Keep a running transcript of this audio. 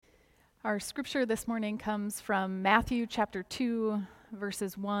Our scripture this morning comes from Matthew chapter 2,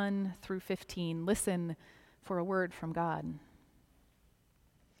 verses 1 through 15. Listen for a word from God.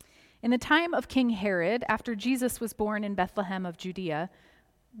 In the time of King Herod, after Jesus was born in Bethlehem of Judea,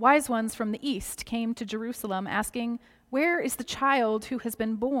 wise ones from the east came to Jerusalem asking, "Where is the child who has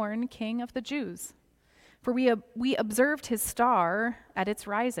been born King of the Jews? For we observed his star at its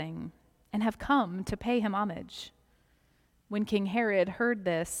rising and have come to pay him homage." When King Herod heard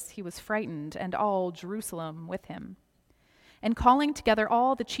this, he was frightened, and all Jerusalem with him. And calling together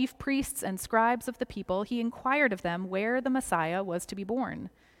all the chief priests and scribes of the people, he inquired of them where the Messiah was to be born.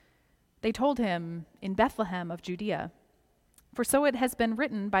 They told him, "In Bethlehem of Judea. For so it has been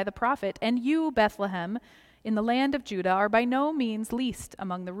written by the prophet, 'And you, Bethlehem, in the land of Judah, are by no means least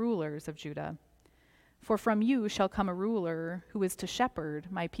among the rulers of Judah. For from you shall come a ruler who is to shepherd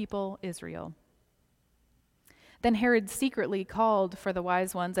my people Israel.'" Then Herod secretly called for the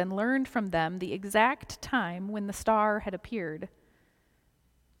wise ones and learned from them the exact time when the star had appeared.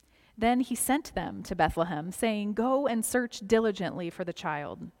 Then he sent them to Bethlehem, saying, "Go and search diligently for the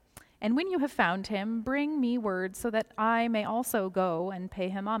child. And when you have found him, bring me word so that I may also go and pay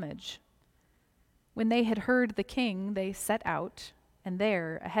him homage." When they had heard the king, they set out, and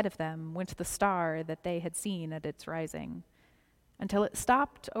there, ahead of them, went the star that they had seen at its rising, until it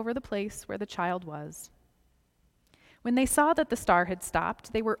stopped over the place where the child was. When they saw that the star had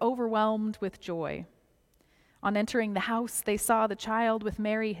stopped, they were overwhelmed with joy. On entering the house, they saw the child with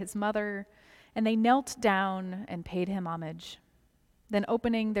Mary, his mother, and they knelt down and paid him homage. Then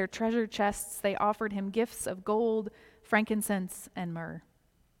opening their treasure chests, they offered him gifts of gold, frankincense, and myrrh.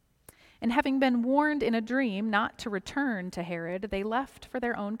 And having been warned in a dream not to return to Herod, they left for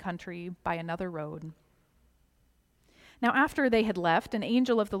their own country by another road. Now after they had left, an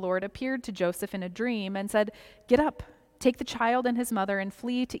angel of the Lord appeared to Joseph in a dream and said, "Get up, take the child and his mother and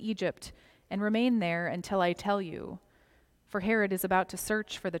flee to Egypt, and remain there until I tell you, for Herod is about to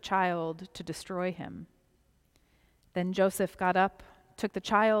search for the child to destroy him." Then Joseph got up, took the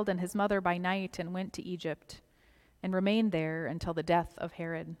child and his mother by night, and went to Egypt, and remained there until the death of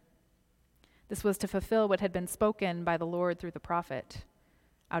Herod. This was to fulfill what had been spoken by the Lord through the prophet,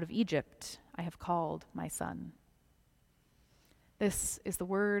 "Out of Egypt I have called my son." This is the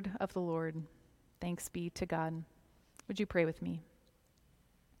word of the Lord. Thanks be to God. Would you pray with me?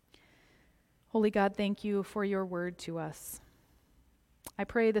 Holy God, thank you for your word to us. I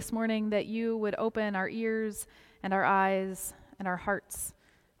pray this morning that you would open our ears and our eyes and our hearts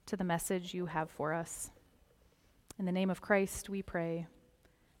to the message you have for us. In the name of Christ we pray.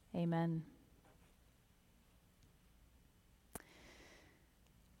 Amen.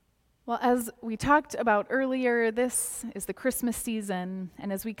 Well, as we talked about earlier, this is the Christmas season,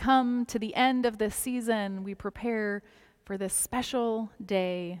 and as we come to the end of this season, we prepare for this special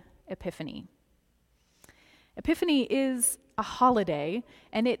day, Epiphany. Epiphany is a holiday,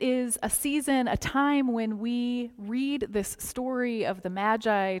 and it is a season, a time when we read this story of the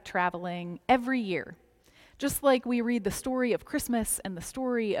Magi traveling every year. Just like we read the story of Christmas and the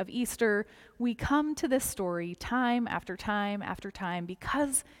story of Easter, we come to this story time after time after time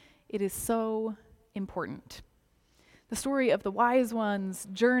because it is so important. The story of the wise ones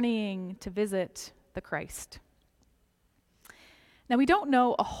journeying to visit the Christ. Now, we don't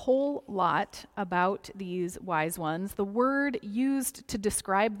know a whole lot about these wise ones. The word used to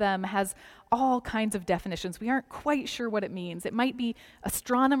describe them has all kinds of definitions. We aren't quite sure what it means. It might be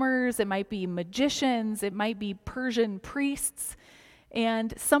astronomers, it might be magicians, it might be Persian priests.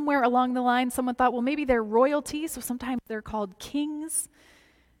 And somewhere along the line, someone thought, well, maybe they're royalty, so sometimes they're called kings.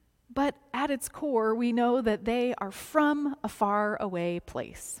 But at its core, we know that they are from a far away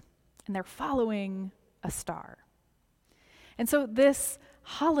place, and they're following a star. And so this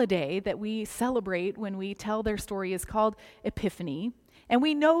holiday that we celebrate when we tell their story is called Epiphany. And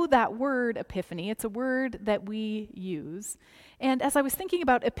we know that word epiphany, it's a word that we use. And as I was thinking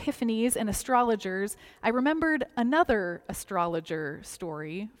about epiphanies and astrologers, I remembered another astrologer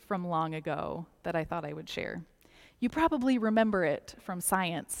story from long ago that I thought I would share. You probably remember it from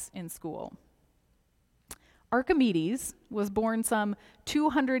science in school. Archimedes was born some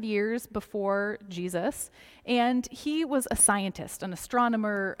 200 years before Jesus, and he was a scientist, an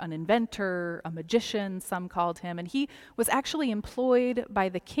astronomer, an inventor, a magician, some called him, and he was actually employed by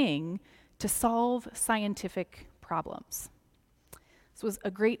the king to solve scientific problems. This was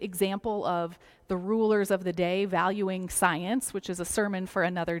a great example of the rulers of the day valuing science, which is a sermon for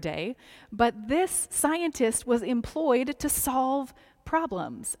another day. But this scientist was employed to solve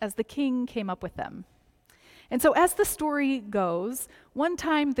problems as the king came up with them. And so as the story goes, one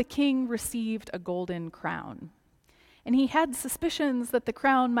time the king received a golden crown. And he had suspicions that the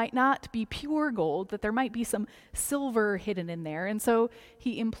crown might not be pure gold, that there might be some silver hidden in there. And so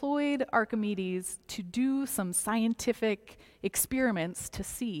he employed Archimedes to do some scientific experiments to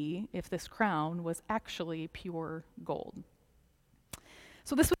see if this crown was actually pure gold.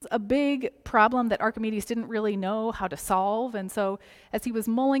 So this was a big problem that Archimedes didn't really know how to solve. And so as he was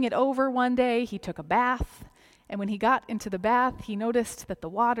mulling it over one day, he took a bath. And when he got into the bath, he noticed that the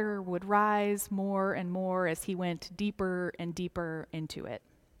water would rise more and more as he went deeper and deeper into it.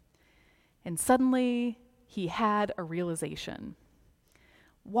 And suddenly, he had a realization.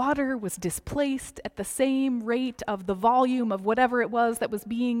 Water was displaced at the same rate of the volume of whatever it was that was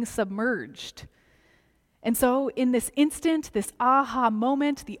being submerged. And so, in this instant, this aha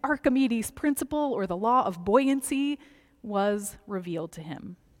moment, the Archimedes principle, or the law of buoyancy, was revealed to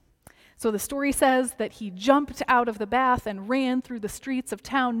him. So the story says that he jumped out of the bath and ran through the streets of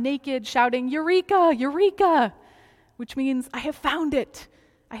town naked, shouting, "Eureka! Eureka!" which means, "I have found it!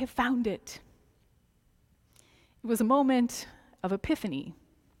 I have found it!" It was a moment of epiphany,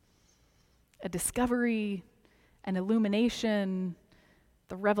 a discovery, an illumination,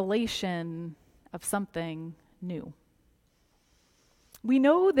 the revelation of something new. We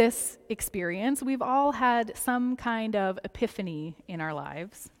know this experience. We've all had some kind of epiphany in our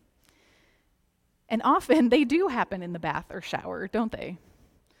lives. And often they do happen in the bath or shower, don't they?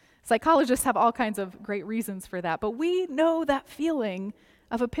 Psychologists have all kinds of great reasons for that, but we know that feeling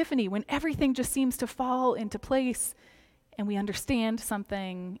of epiphany when everything just seems to fall into place and we understand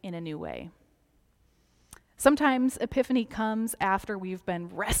something in a new way. Sometimes epiphany comes after we've been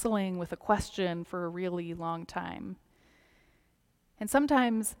wrestling with a question for a really long time. And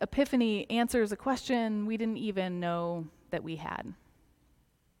sometimes epiphany answers a question we didn't even know that we had.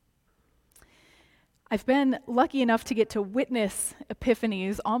 I've been lucky enough to get to witness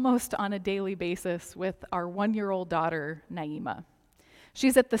epiphanies almost on a daily basis with our 1-year-old daughter, Naima.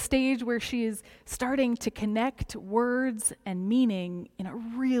 She's at the stage where she's starting to connect words and meaning in a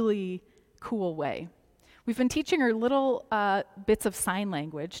really cool way. We've been teaching her little bits of sign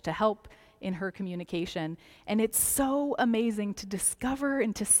language to help in her communication, and it's so amazing to discover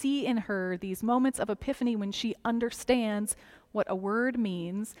and to see in her these moments of epiphany when she understands what a word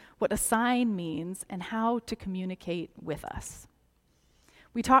means, what a sign means, and how to communicate with us.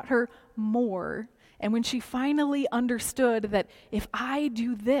 We taught her more, and when she finally understood that if I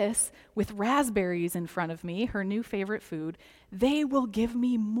do this with raspberries in front of me, her new favorite food, they will give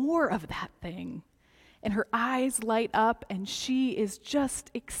me more of that thing. And her eyes light up, and she is just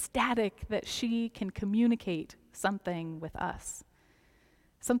ecstatic that she can communicate something with us,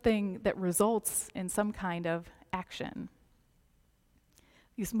 something that results in some kind of action.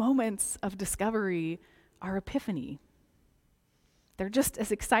 These moments of discovery are epiphany. They're just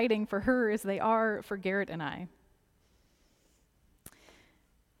as exciting for her as they are for Garrett and I.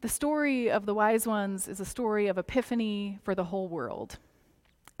 The story of the wise ones is a story of epiphany for the whole world.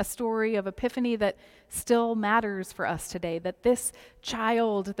 A story of epiphany that still matters for us today, that this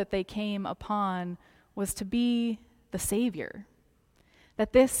child that they came upon was to be the Savior.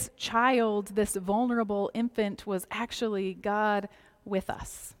 That this child, this vulnerable infant, was actually God with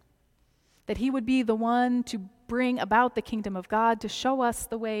us. That he would be the one to bring about the kingdom of God, to show us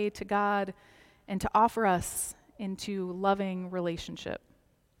the way to God, and to offer us into loving relationship.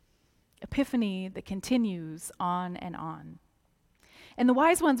 Epiphany that continues on and on. And the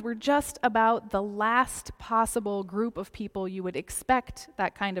wise ones were just about the last possible group of people you would expect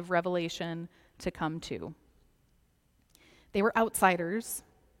that kind of revelation to come to. They were outsiders.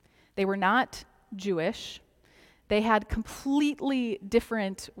 They were not Jewish. They had completely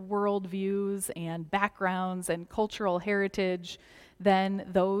different worldviews and backgrounds and cultural heritage than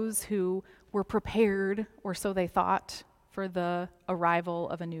those who were prepared, or so they thought, for the arrival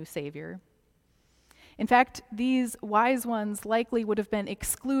of a new Savior. In fact, these wise ones likely would have been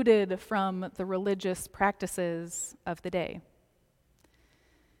excluded from the religious practices of the day.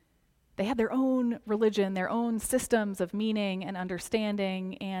 They had their own religion, their own systems of meaning and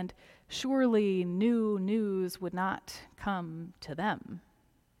understanding, and surely new news would not come to them.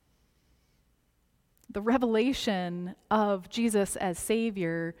 The revelation of Jesus as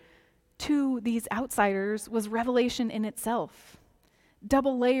Savior to these outsiders was revelation in itself.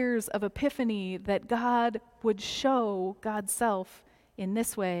 Double layers of epiphany that God would show God's self in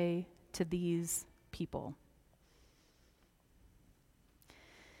this way to these people.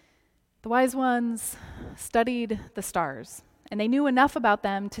 The wise ones studied the stars, and they knew enough about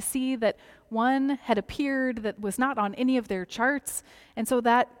them to see that one had appeared that was not on any of their charts, and so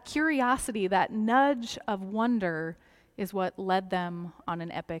that curiosity, that nudge of wonder, is what led them on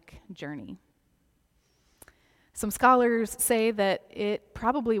an epic journey. Some scholars say that it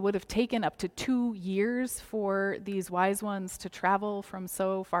probably would have taken up to 2 years for these wise ones to travel from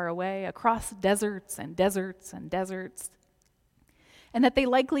so far away across deserts and deserts and deserts, and that they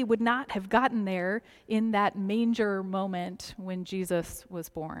likely would not have gotten there in that manger moment when Jesus was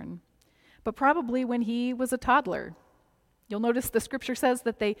born, but probably when he was a toddler. You'll notice the scripture says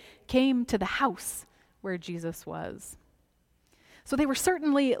that they came to the house where Jesus was. So they were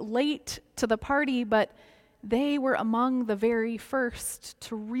certainly late to the party, but they were among the very first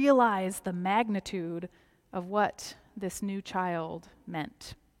to realize the magnitude of what this new child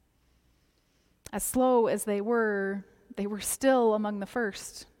meant. As slow as they were still among the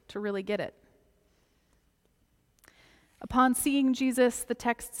first to really get it. Upon seeing Jesus, the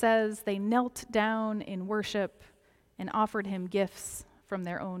text says they knelt down in worship and offered him gifts from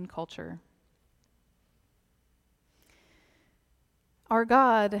their own culture. Our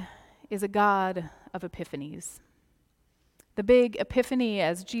God is a God of epiphanies. The big epiphany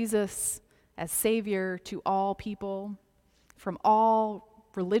as Jesus, as Savior to all people, from all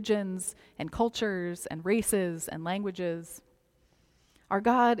religions and cultures and races and languages. Our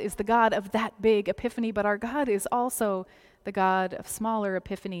God is the God of that big epiphany, but our God is also the God of smaller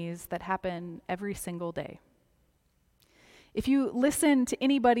epiphanies that happen every single day. If you listen to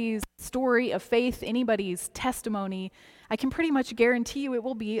anybody's story of faith, anybody's testimony, I can pretty much guarantee you it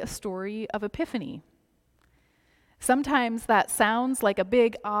will be a story of epiphany. Sometimes that sounds like a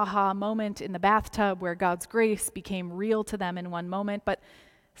big aha moment in the bathtub where God's grace became real to them in one moment, but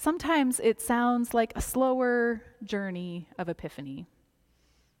sometimes it sounds like a slower journey of epiphany.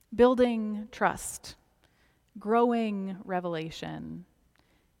 Building trust, growing revelation,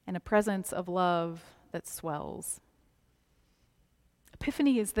 and a presence of love that swells.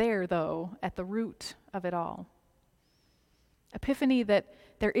 Epiphany is there, though, at the root of it all. Epiphany that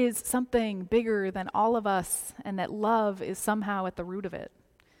there is something bigger than all of us and that love is somehow at the root of it.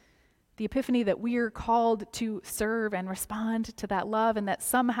 The epiphany that we are called to serve and respond to that love, and that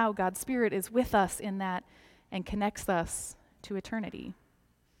somehow God's Spirit is with us in that and connects us to eternity.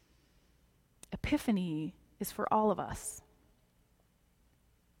 Epiphany is for all of us.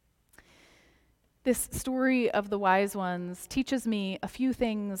 This story of the wise ones teaches me a few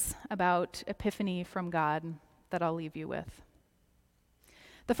things about epiphany from God that I'll leave you with.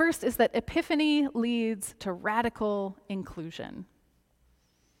 The first is that epiphany leads to radical inclusion.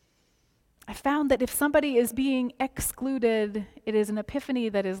 I found that if somebody is being excluded, it is an epiphany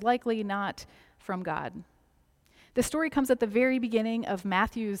that is likely not from God. The story comes at the very beginning of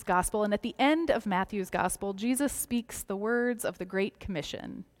Matthew's gospel, and at the end of Matthew's gospel, Jesus speaks the words of the Great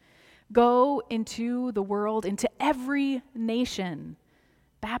Commission. Go into the world, into every nation,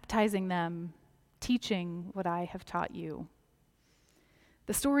 baptizing them, teaching what I have taught you.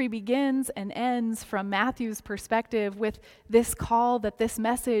 The story begins and ends from Matthew's perspective with this call that this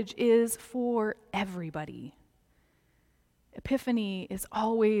message is for everybody. Epiphany is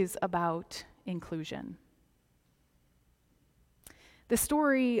always about inclusion. The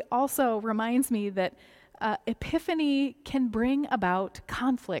story also reminds me that epiphany can bring about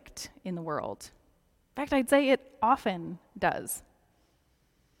conflict in the world. In fact, I'd say it often does.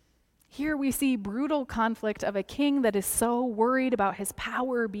 Here we see brutal conflict of a king that is so worried about his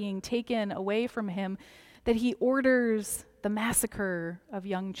power being taken away from him that he orders the massacre of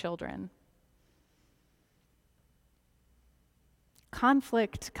young children.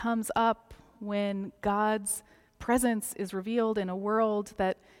 Conflict comes up when God's presence is revealed in a world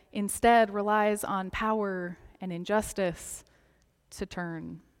that instead relies on power and injustice to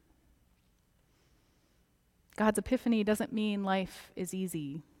turn. God's epiphany doesn't mean life is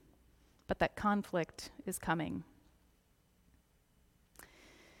easy, but that conflict is coming.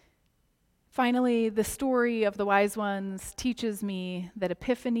 Finally, the story of the wise ones teaches me that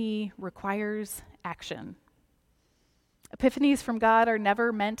epiphany requires action. Epiphanies from God are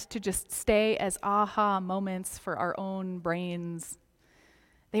never meant to just stay as aha moments for our own brains.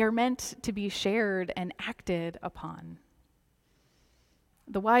 They are meant to be shared and acted upon.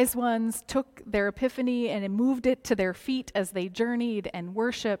 The wise ones took their epiphany and moved it to their feet as they journeyed and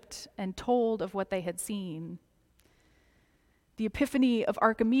worshiped and told of what they had seen. The epiphany of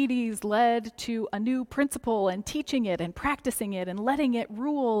Archimedes led to a new principle and teaching it and practicing it and letting it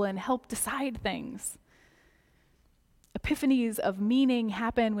rule and help decide things. Epiphanies of meaning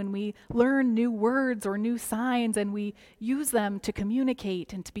happen when we learn new words or new signs and we use them to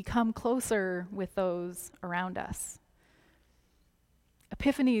communicate and to become closer with those around us.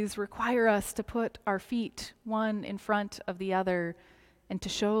 Epiphanies require us to put our feet one in front of the other and to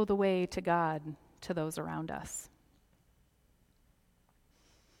show the way to God to those around us.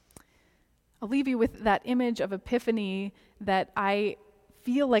 I'll leave you with that image of Epiphany that I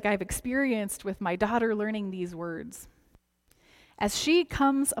feel like I've experienced with my daughter learning these words. As she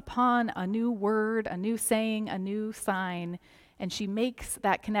comes upon a new word, a new saying, a new sign, and she makes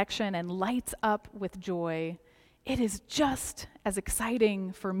that connection and lights up with joy, it is just as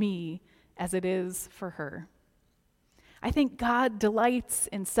exciting for me as it is for her. I think God delights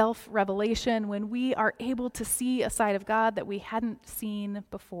in self-revelation when we are able to see a side of God that we hadn't seen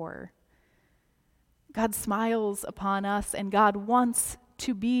before. God smiles upon us, and God wants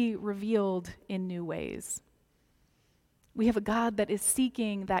to be revealed in new ways. We have a God that is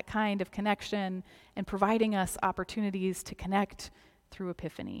seeking that kind of connection and providing us opportunities to connect through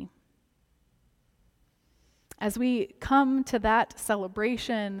Epiphany. As we come to that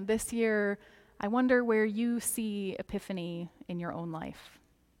celebration this year, I wonder where you see Epiphany in your own life.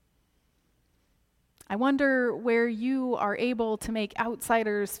 I wonder where you are able to make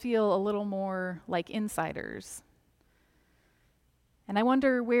outsiders feel a little more like insiders. And I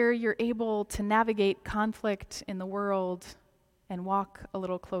wonder where you're able to navigate conflict in the world and walk a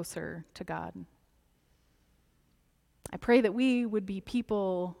little closer to God. I pray that we would be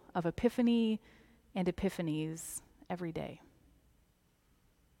people of Epiphany and epiphanies every day.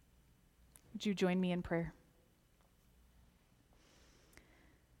 Would you join me in prayer?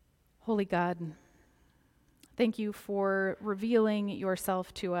 Holy God, thank you for revealing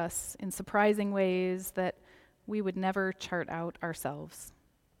yourself to us in surprising ways that we would never chart out ourselves.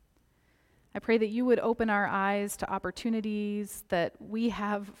 I pray that you would open our eyes to opportunities that we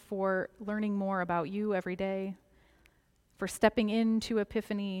have for learning more about you every day, for stepping into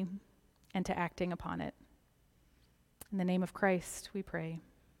Epiphany and to acting upon it. In the name of Christ, we pray.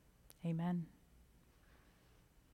 Amen.